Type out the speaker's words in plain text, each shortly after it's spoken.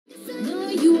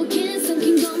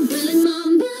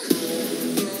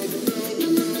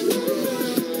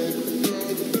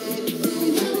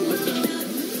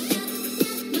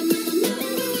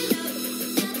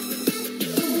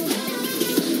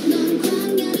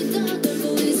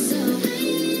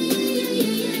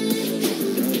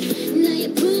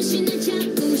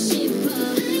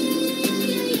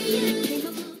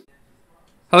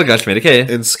Hello guys, Medic here.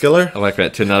 And Skiller. And welcome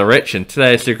back to another reaction.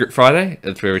 Today is New Group Friday.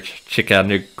 It's where we check out a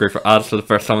new group of artists for the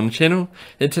first time on the channel.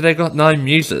 And today we've got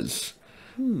 9MUSES.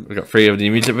 We've got 3 of the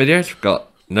music videos. We've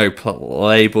got No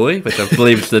Playboy, which I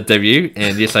believe is the debut.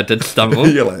 And yes, I did stumble.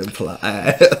 You're like, play.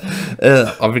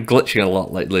 I've been glitching a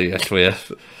lot lately, I swear.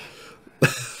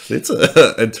 That's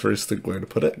an interesting way to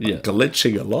put it. Yeah.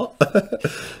 Glitching a lot.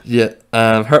 Yeah.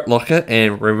 Hurt Locker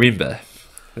and Remember.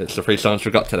 That's the 3 songs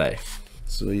we've got today.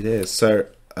 Sweet ass. So,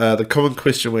 the common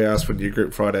question we ask for New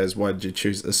Group Friday is why did you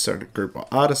choose a certain group or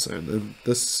artist? And in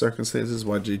this circumstances,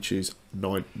 why did you choose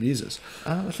 9MUSES?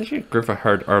 It's actually a group I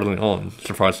heard early on,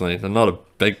 surprisingly. They're not a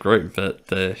big group, but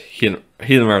hearing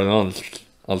them early on is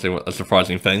obviously a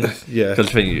surprising thing. Yeah.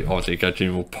 Because you obviously go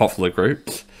to more popular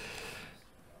groups.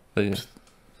 But yeah.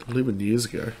 11 years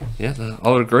ago. Yeah, the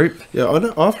older group. Yeah, I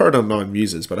know. I've heard of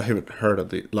 9MUSES, but I haven't heard of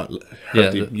the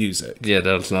the music. Yeah,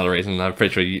 that's another reason. I'm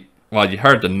pretty sure you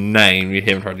heard the name, you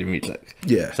haven't heard the music.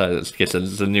 Yeah. So I guess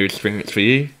it's a new experience for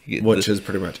you. Which is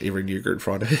pretty much every New Group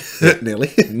Friday. Nearly.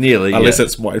 Nearly, Unless yeah.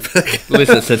 it's my pick. Unless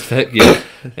it's his pick, yeah.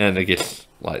 And I guess,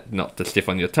 like, not to step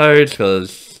on your toes,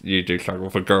 because you do struggle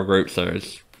for girl groups, so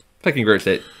it's picking groups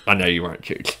that I know you won't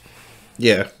choose.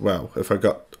 Yeah, well, if I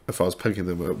was picking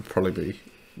them, it would probably be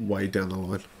way down the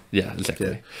line. Yeah,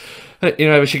 exactly. Yeah.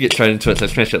 Anyway, we should get straight into it, so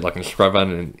smash that like and subscribe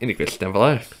button and any questions down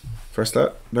below. First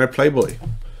up, No Playboy.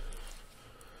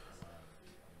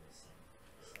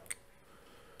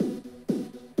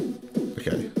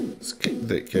 Okay,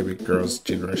 that gave me Girls'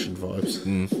 Generation vibes.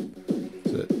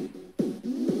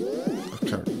 I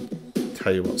can't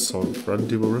tell you what song. Run,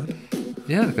 Devil Run?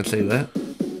 Yeah, I can see that.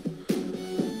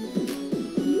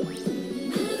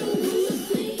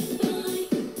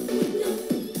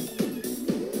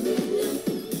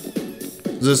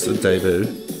 Is this the debut?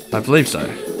 I believe so.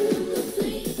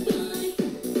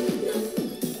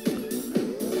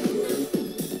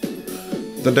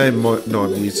 The name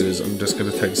 9MUSES, I'm just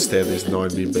going to take a stab. There's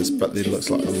 9 members, but there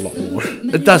looks like a lot more.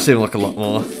 It does seem like a lot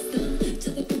more.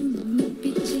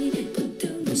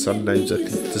 Some names are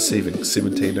deceiving.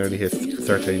 17 only have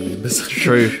 13 members.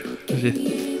 True.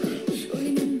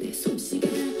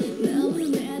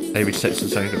 Maybe 6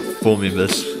 has only got 4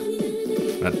 members.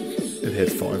 But it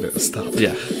had 5 at the start.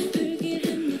 Yeah.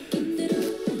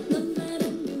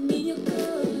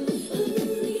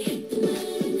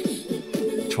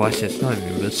 Twice has 9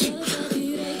 members. Yep.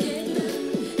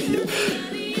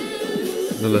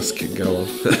 The list can go on.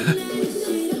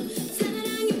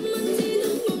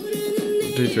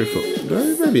 2, 3, 4. No,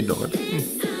 maybe 9.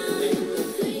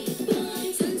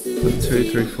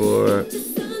 2, 3, 4.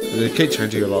 They keep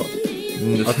changing a lot.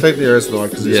 I think there is 9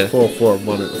 because there's 4, 4, and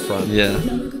 1 at the front. Yeah.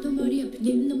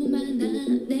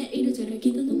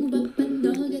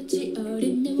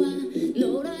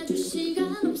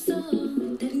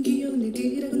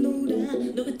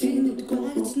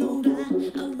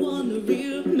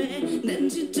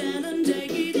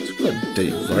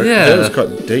 Deep, right? Yeah. That was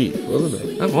quite deep, wasn't it?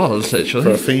 It was, actually.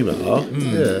 For a female,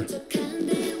 yeah.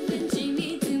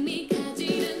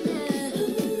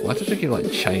 Why did they get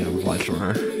like chain on vibes from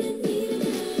her?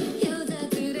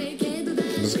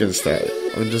 I'm just gonna start.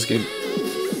 I'm just getting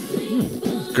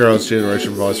Girls'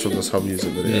 Generation vibes from this whole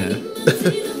music video. Yeah.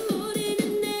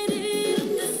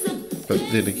 But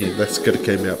then again, that's gonna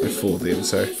came out before then,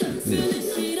 so Yeah.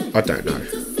 I don't know.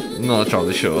 Not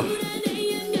entirely sure.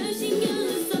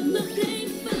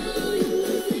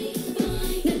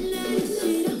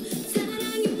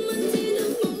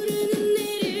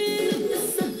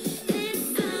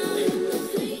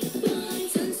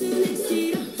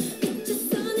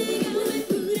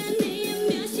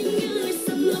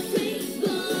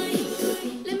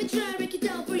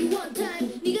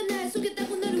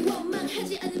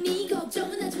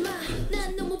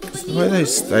 The way they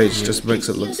stage just makes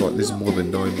it look like there's more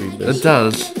than 9 members. It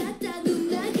does.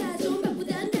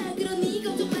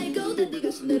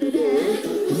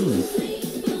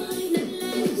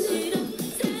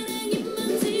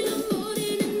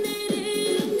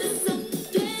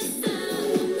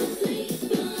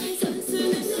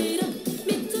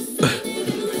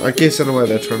 I guess in a way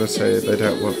they're trying to say they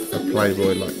don't want a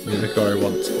Playboy, like the guy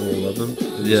wants all of them.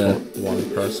 They just want one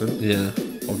person. Yeah.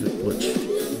 Which,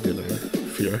 you know,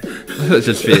 fear. It's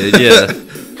just fair, yeah.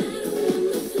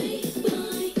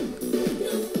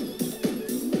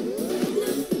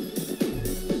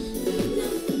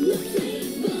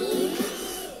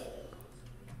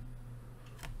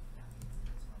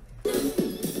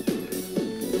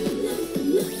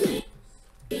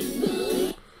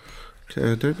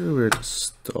 Okay, I don't know where to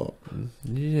stop.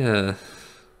 Yeah.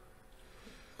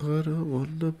 I don't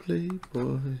want to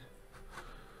Playboy.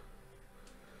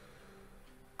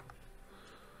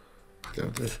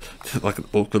 Down there. Like an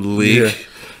awkward league.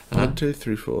 Yeah. 1, 2,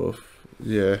 3, 4.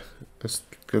 Yeah, I was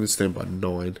going to stand by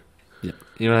 9. Yeah.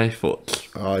 You know, thoughts?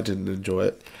 Oh, I didn't enjoy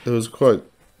it. It was quite,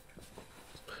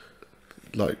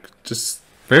 like, just...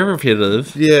 Very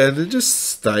repetitive. Yeah, and it just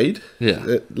stayed. Yeah.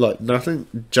 It, like, nothing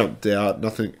jumped out,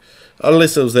 nothing...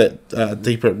 Unless it was that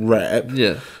deeper rap.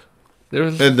 Yeah. There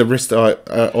was... And the rest, all I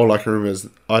can remember is,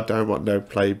 I don't want no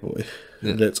Playboy.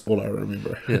 Yeah. That's all I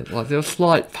remember. Yeah, like there were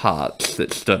slight parts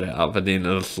that stood out, but then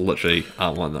it was literally, I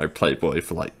don't want no Playboy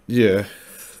for like... Yeah.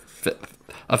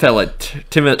 I felt like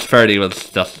 2 minutes 30 was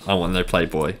just, I want no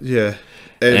Playboy. Yeah.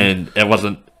 And it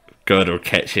wasn't good or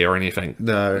catchy or anything.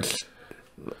 No.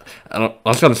 And I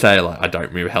was going to say, like, I don't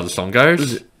remember how the song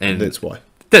goes. And that's why.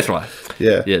 That's why.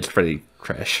 Yeah. Yeah, it's pretty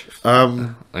trash.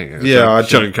 Yeah, I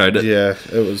sugarcoat it. Yeah,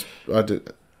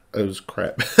 it was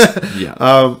crap. Yeah.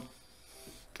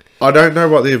 I don't know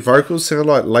what their vocals sound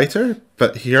like later,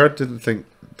 but here I didn't think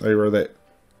they were that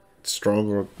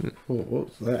strong or what was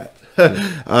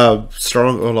that?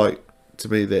 Strong or like to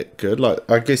me that good. Like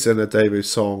I guess in a debut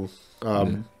song,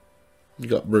 you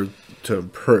got room to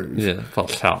improve. Yeah,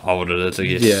 plus how old it is, I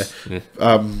guess. Yeah.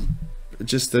 It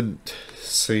just didn't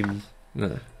seem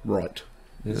right.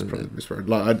 Yeah, That's probably the best word.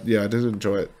 Like, I didn't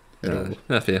enjoy it at all.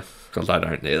 Not fair, because I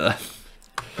don't either.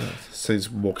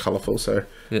 Seems more colourful, so.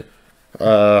 Yeah.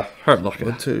 Hurt Locker.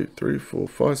 1, 2, 3, 4,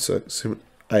 5, 6, 7,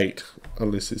 8.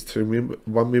 Unless there's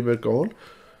one member gone.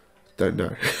 Don't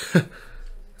know.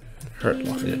 Hurt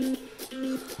Locker. Yeah.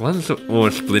 One's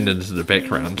almost blended into the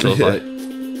background, so it's like.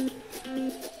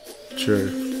 True.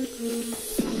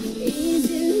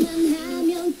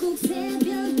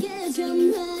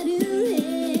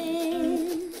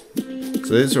 So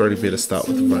there's already better start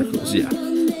with the vocals. Yeah.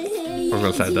 I'm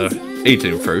going to say the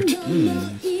eating fruit.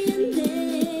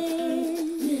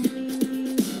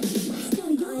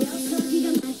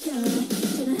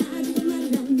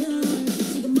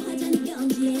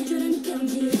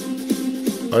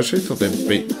 I actually thought that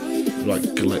beat like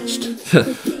glitched.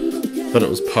 But it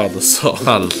was part of the song.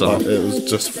 Part of the song. Like, it was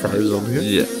just froze on here.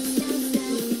 Yeah.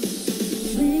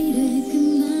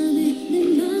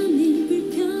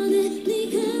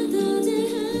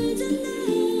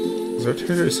 Is there a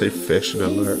tattoo to say fashion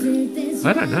alert?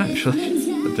 I don't know, actually. I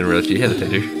didn't realise you had a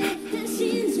tattoo.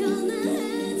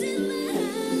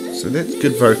 So that's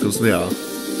good vocals now.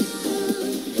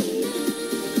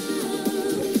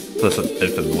 Listen,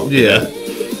 infinite one. Yeah.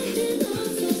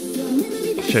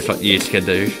 Shows what years can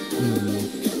do.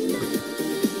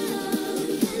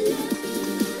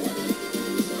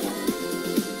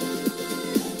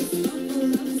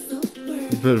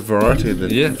 A bit of variety in the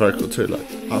Yeah. vocal too, like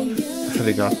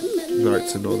hitting up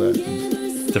notes and all that.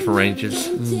 Different ranges.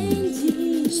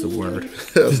 It's the word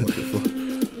I was looking for.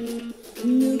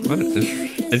 What an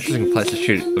interesting place to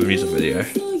shoot a music video.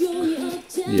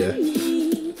 Yeah.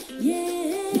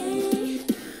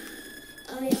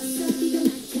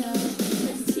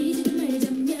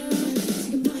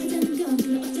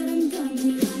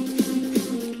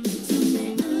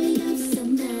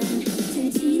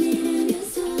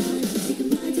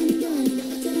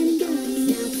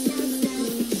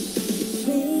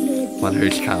 Wonder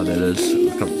whose car that is.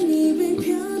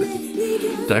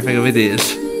 Don't think of it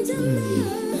is.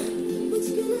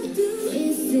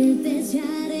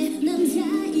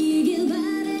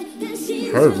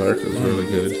 Her vocal is really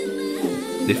good.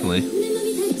 Definitely.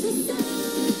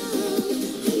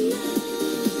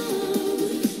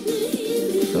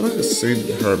 I feel like I've seen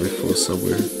her before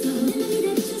somewhere. I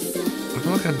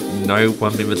feel like I know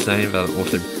one member's name, but I'm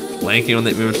also blanking on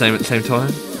that member's name at the same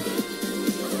time.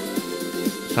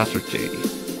 Starts with G.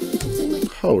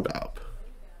 Hold up.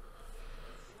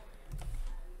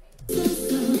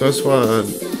 First one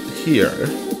here.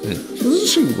 Yeah. Wasn't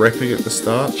she rapping at the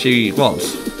start? She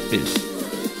was. Yes.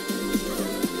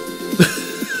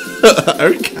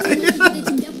 Okay.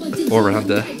 All around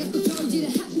there.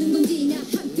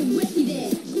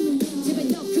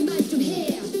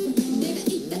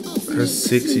 Her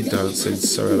sexy dance seems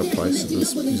so out of place in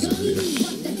this music video.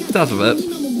 Does a bit.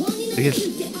 I guess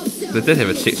they did have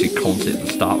a sexy concept to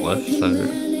start with, so.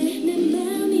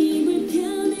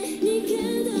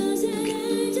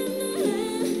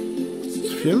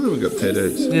 A few of them got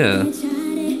tattoos. Yeah.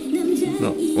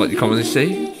 Not what you commonly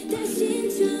see.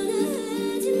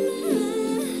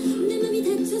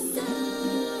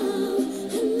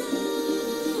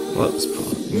 What this part?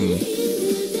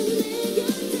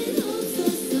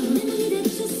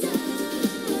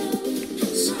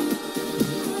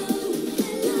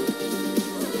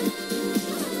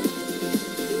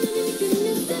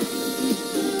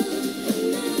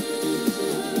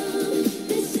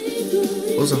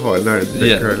 was a high note.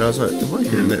 Yeah. And I was like, am I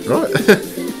hearing that right?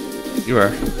 You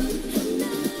were.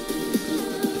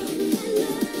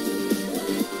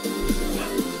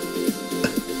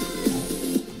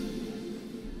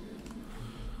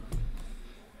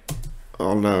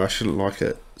 Oh no, I shouldn't like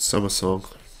it. Summer song.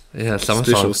 Yeah, summer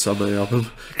Special song. summer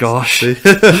album. Gosh.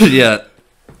 Yeah.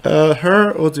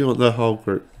 Her, or do you want the whole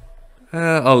group?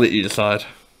 I'll let you decide.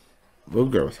 We'll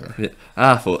go with her.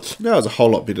 Yeah. Thoughts. No, it was a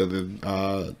whole lot better than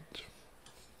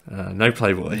No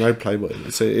Playboy. No Playboy.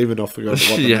 So even I forgot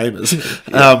what the Yeah. name is.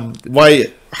 Way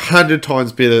 100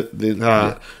 times better than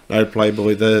No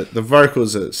Playboy. The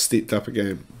vocals are stepped up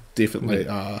again. Definitely.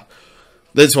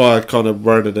 That's why I kind of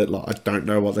worded it like I don't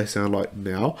know what they sound like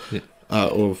now,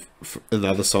 or in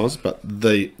other songs. But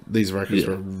these vocals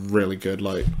were really good.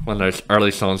 Like one of those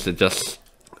early songs that just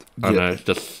I don't know,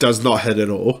 just does not hit at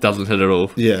all. doesn't hit at all.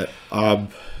 Yeah.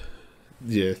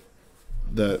 Yeah.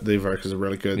 The vocals are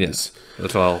really good. Yeah.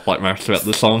 That's what I like most about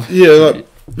the song. Yeah, like,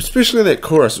 especially that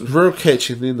chorus, real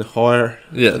catchy. And then the higher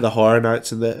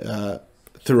notes and that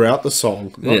throughout the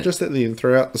song, not just at the end,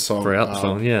 throughout the song.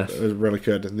 It was really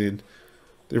good. And then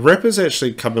the rappers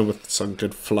actually come in with some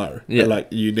good flow. Yeah, like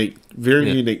unique,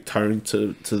 very unique tone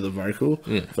to the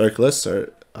vocalist. So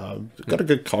got a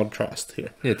good contrast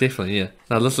here. Yeah, definitely. Yeah.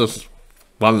 Now this is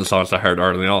one of the songs I heard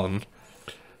early on,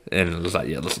 and it was like,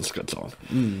 yeah, this is a good song.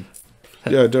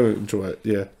 Yeah, I do enjoy it.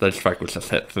 Yeah, those vocals just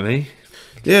hit for me.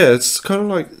 Yeah, it's kind of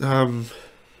like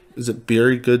is it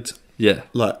Very Good? Yeah,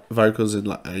 like vocals in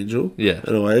like Angel. Yeah,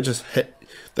 in a way,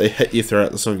 they hit you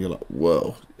throughout the song. You're like,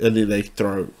 whoa, and then they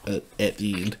throw it at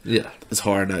the end. Yeah, it's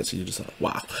higher notes, and you're just like,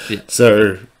 wow. Yeah.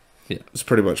 So it's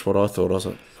pretty much what I thought. I was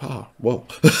like, oh, whoa.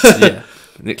 Yeah.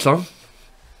 Next song.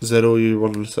 Is that all you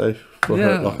wanted to say? For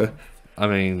yeah. Hurt Locker? I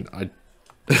mean, I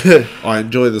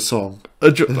enjoy the song.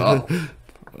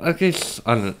 I guess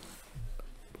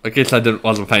I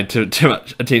wasn't paying too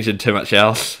much attention to much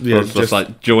else. Yeah, I was just like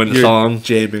enjoying the song,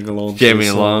 jamming along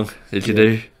as you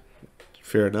do.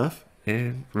 Fair enough.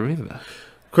 And remember.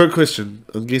 Quick question: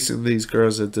 I'm guessing these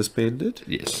girls are disbanded.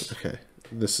 Yes. Okay.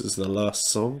 This is the last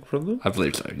song from them. I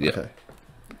believe so. Yeah. Okay.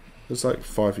 It was like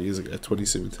 5 years ago,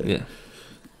 2017. Yeah.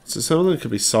 So some of them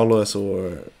could be soloists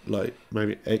or like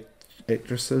maybe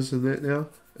actresses in that now.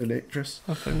 An actress.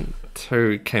 I think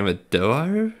two came a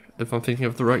duo. If I'm thinking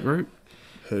of the right group.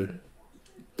 Who?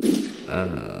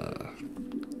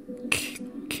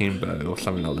 Kimbo or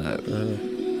something like that.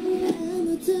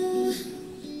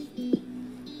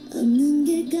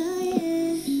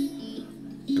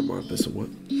 Come on, this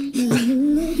one.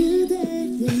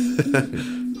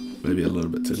 Maybe a little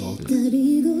bit too long.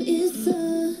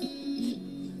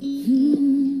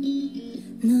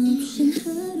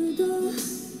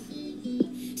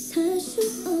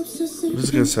 I was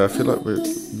going to say, I feel like we're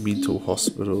mental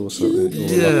hospital or something. Or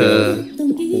Yeah.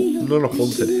 Like not a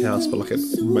haunted house, but like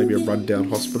maybe a rundown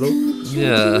hospital.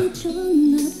 Yeah.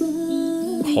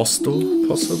 Hostel,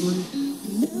 possibly.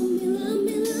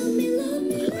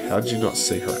 How did you not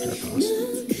see her go past?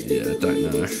 Yeah, I don't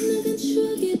know.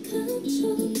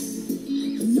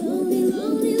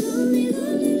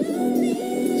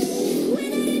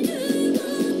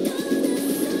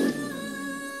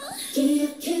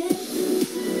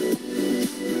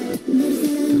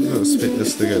 Didn't expect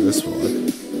this to go this far.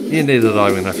 Yeah, neither did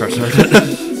I when I first heard it.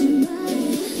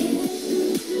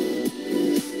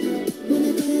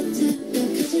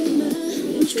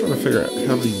 I'm just trying to figure out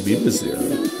how many members there are.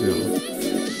 Yeah.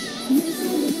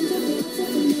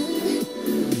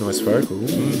 Nice vocal.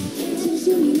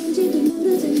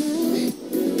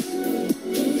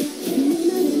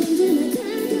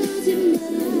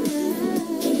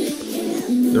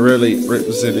 They're really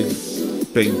representing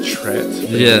being trapped.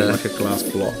 Yeah. Like a glass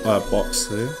box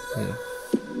there. Yeah.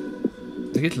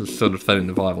 I guess it's sort of fitting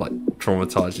the vibe, like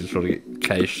traumatized and sort of get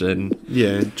caged in.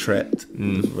 Yeah, and trapped.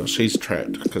 Well, she's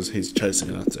trapped because he's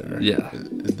chasing after her. Yeah.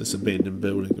 In this abandoned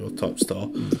building or type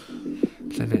style.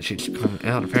 So now she's come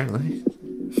out apparently.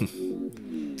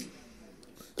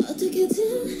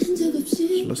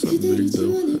 She looks like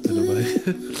Moonbill in a way.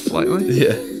 Slightly.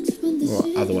 Yeah. Or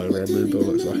other way around, Moonbill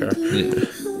looks like her. Yeah.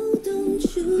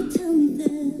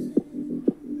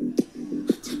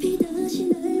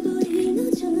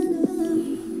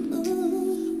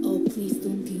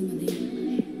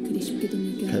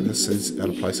 Okay, this is out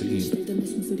of place again.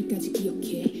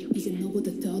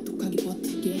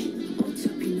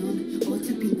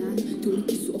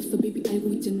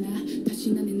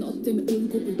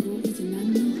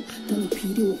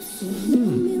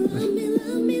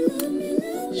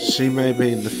 She may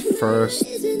be the first. I'm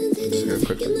just gonna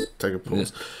quickly take a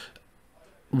pause.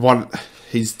 One,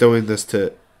 he's doing this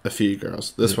to a few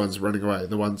girls. This one's running away.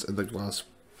 The ones in the glass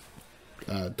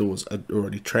doors are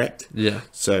already trapped. Yeah.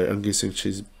 So I'm guessing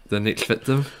she's the next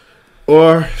victim.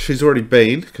 Or she's already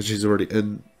been, because she's already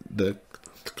in the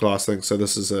glass thing. So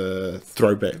this is a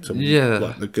throwback to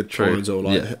like the good times, or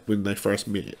like when they first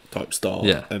met type style.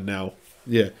 Yeah. And now,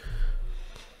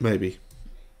 maybe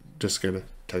just gonna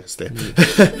take a step.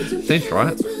 Seems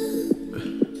right.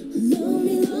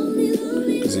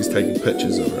 Because he's taking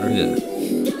pictures of her. Yeah.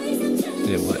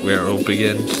 Yeah, like where it all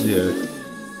begins. Yeah.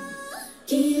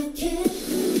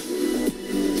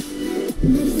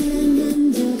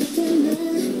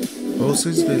 All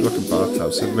seems to be like a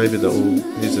bathtub, so maybe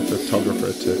he's a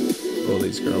photographer to all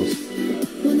these girls.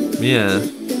 Yeah.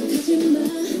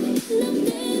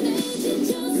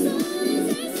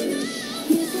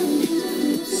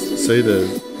 See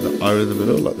the O in the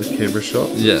middle, like the camera shot?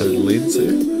 Yeah. The lens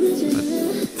there?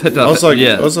 I was like,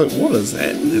 what is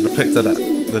that? And I picked it up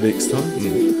the next time.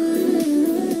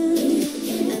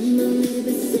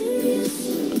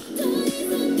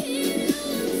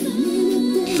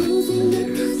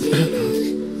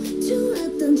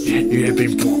 You have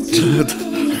been blocked.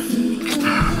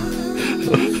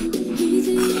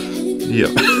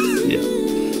 Yep. Yeah.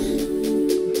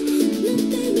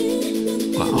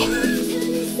 Wow.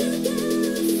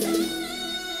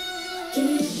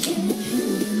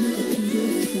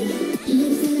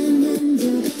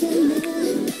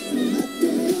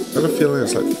 I have a feeling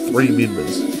it's like 3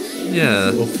 members.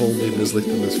 Yeah. Or 4 members left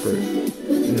in this group.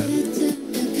 Yeah.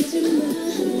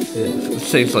 It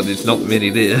seems like there's not many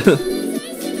there.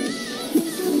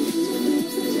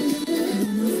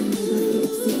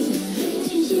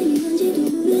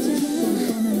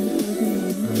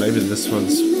 Maybe this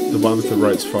one's the one with the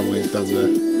ropes finally done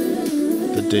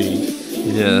the deed.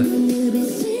 Yeah.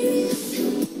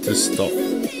 To stop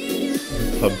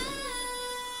him.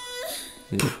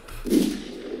 Yeah.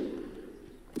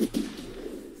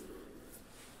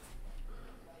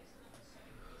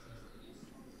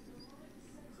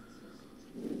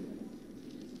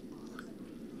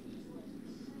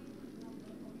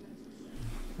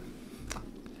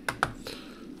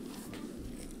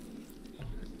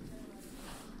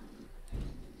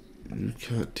 You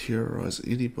can't terrorize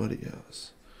anybody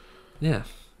else. Yeah.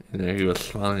 You know, he was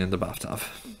smiling in the bathtub.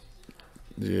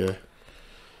 Yeah.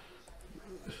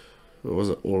 Or was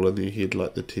it all in your head,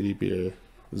 like the teddy bear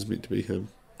was meant to be him?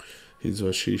 Hence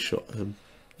why she shot him.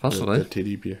 Possibly. The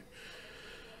teddy bear.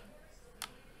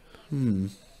 I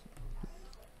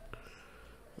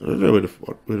don't know where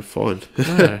to find.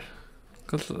 No.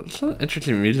 Cause it's an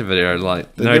interesting music video,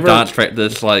 like, They no never- dance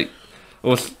practice, like,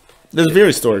 It's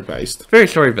very story based. very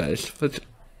story based, but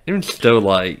even still,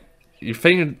 like, you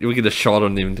think you would get a shot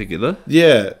on them together?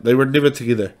 Yeah, they were never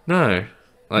together. No.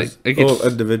 Like, it All gets,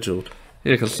 individual.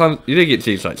 yeah, because you do get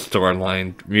these, like,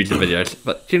 storyline music videos,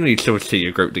 but generally you still see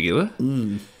your group together.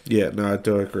 Yeah, no, I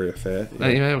do agree with that. Yeah.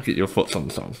 Like, you know, get your thoughts on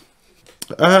the song.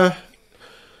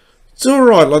 It's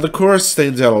alright, like the chorus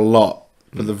stands out a lot,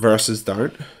 but the verses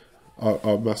don't.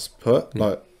 I must put.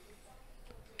 Like,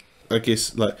 I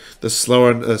guess, like, the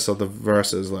slowness of the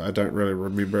verses, like, I don't really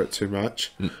remember it too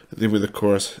much. And then with the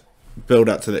chorus, build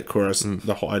up to that chorus,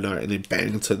 the high note, and then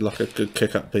bang to, like, a good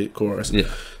kick-up beat chorus. Yeah.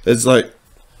 It's, like,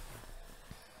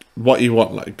 what you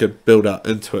want, like, a good build-up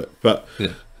into it. But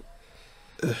Yeah.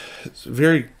 it's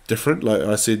very different. Like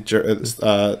I said at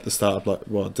the start, like,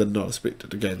 well, I did not expect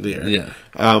it to go there. Yeah.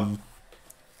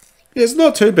 Yeah, it's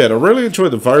not too bad. I really enjoy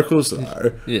the vocals,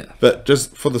 though. Yeah. But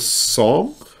just for the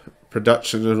song,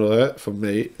 production and all that, for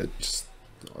me, it just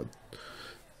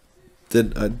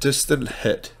didn't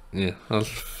hit. Yeah. I was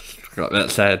got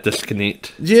that sad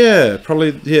disconnect. Yeah,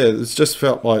 probably. Yeah, it just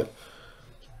felt like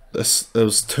this. It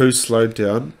was too slowed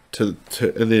down to,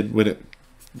 and then when it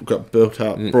got built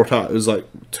up, brought up, it was like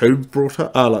too brought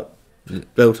up.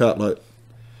 Built up like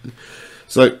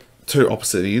it's like two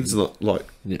opposite ends, like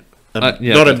Yeah. not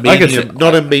a medium,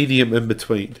 not a medium in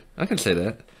between. I can say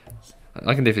that.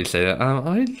 I can definitely say that.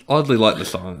 I oddly like the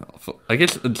song. I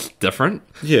guess it's different.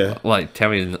 Yeah. Like, tell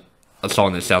me a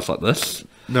song that sounds like this.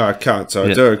 No, I can't. So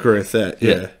I do agree with that.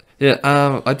 Yeah.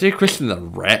 Yeah. I do question the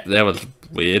rap. That was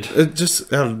weird. It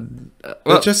just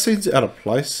it just seems out of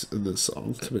place in this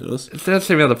song, to be honest. It does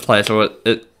seem out of place, or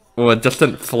it just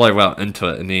didn't flow well into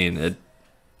it, and then it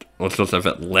was also a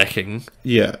bit lacking.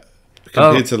 Yeah.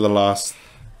 Compared to the last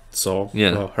song.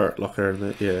 Yeah. Well, Hurt Locker and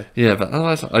that, yeah. Yeah, but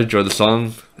otherwise, I enjoyed the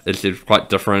song. It's quite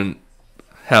different.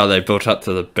 How they built up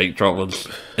to the beat drop was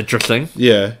interesting.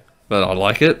 Yeah. But I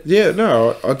like it. Yeah,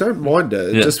 no, I don't mind it.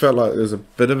 It Yeah. just felt like there's a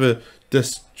bit of a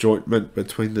disjointment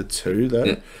between the two, though.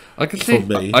 Yeah. I can see. For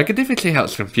me. I can definitely see how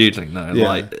it's confusing though. Yeah.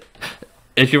 Like,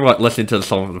 if you're like listening to the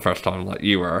song for the first time, like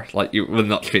you were, like you would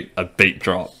not expect a beat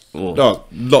drop. Or,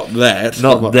 not that.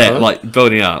 Not that. Like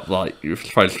building up, like you're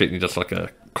supposed to expect just like a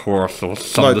chorus or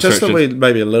something. Like just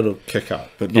maybe a little kick up,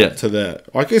 but not to that.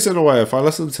 I guess in a way, if I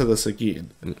listen to this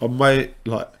again, I might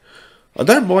like. I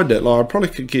don't mind it. Like I probably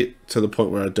could get to the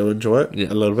point where I do enjoy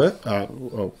it a little bit,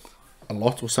 well, a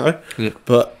lot or so. Yeah.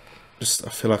 But just I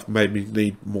feel like maybe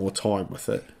need more time with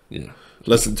it. Yeah.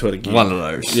 Listen to it again. One of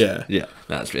those. Yeah. Yeah.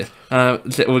 That's fair.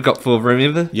 Is that what we got for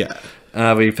Remember? Yeah.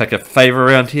 We pick a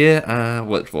favourite around here.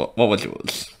 What was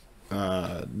yours?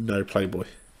 No Playboy.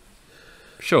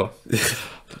 Sure.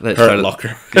 Hurt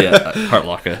Locker. Yeah, Hurt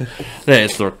Locker. That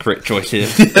is the correct choice here.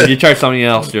 If you chose something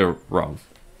else, you're wrong.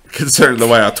 Considering the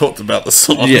way I talked about the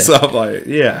song, so I'm like,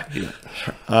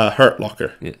 Hurt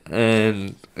Locker. Yeah.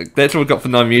 And that's what we've got for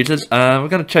 9MUSES. We're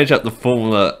going to change up the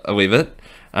formula a wee bit.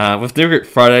 With New Group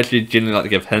Fridays, we generally like to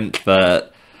give hints,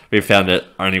 but we found that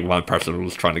only one person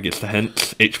was trying to guess the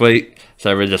hints each week,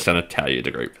 so we're just going to tell you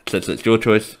the group. Since it's your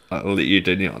choice, I'll let you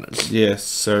do the honours. Yes,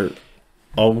 so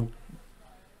I'll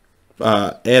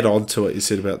add on to what you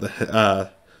said about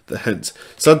the hints.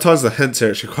 Sometimes the hints are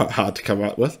actually quite hard to come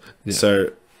up with,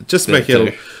 so just make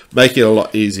it a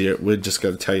lot easier. We're just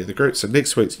going to tell you the group. So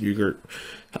next week's new group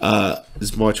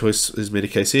is my choice, as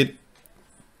Medicaid said.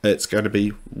 It's going to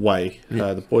be Way,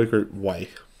 the boy group Way.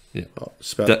 Yeah,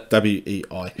 spelled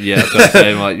W-E-I. Yeah,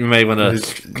 so like, you may want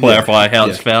to clarify how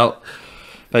it's spelled.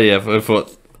 But yeah, we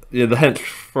thought the hints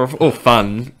were all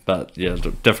fun, but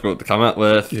difficult to come up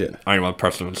with. Yeah, only one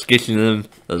person was guessing them.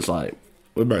 It's like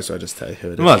we might as well just tell you who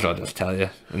it is. We might as well just tell you,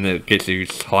 and then it gets you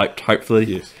hyped. Hopefully,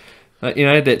 yes.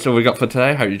 That's all we got for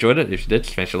today. Hope you enjoyed it. If you did,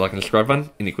 smash the like and subscribe button.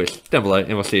 Any questions down below,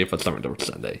 and we'll see you for Summer Door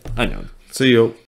Sunday. I know. See you.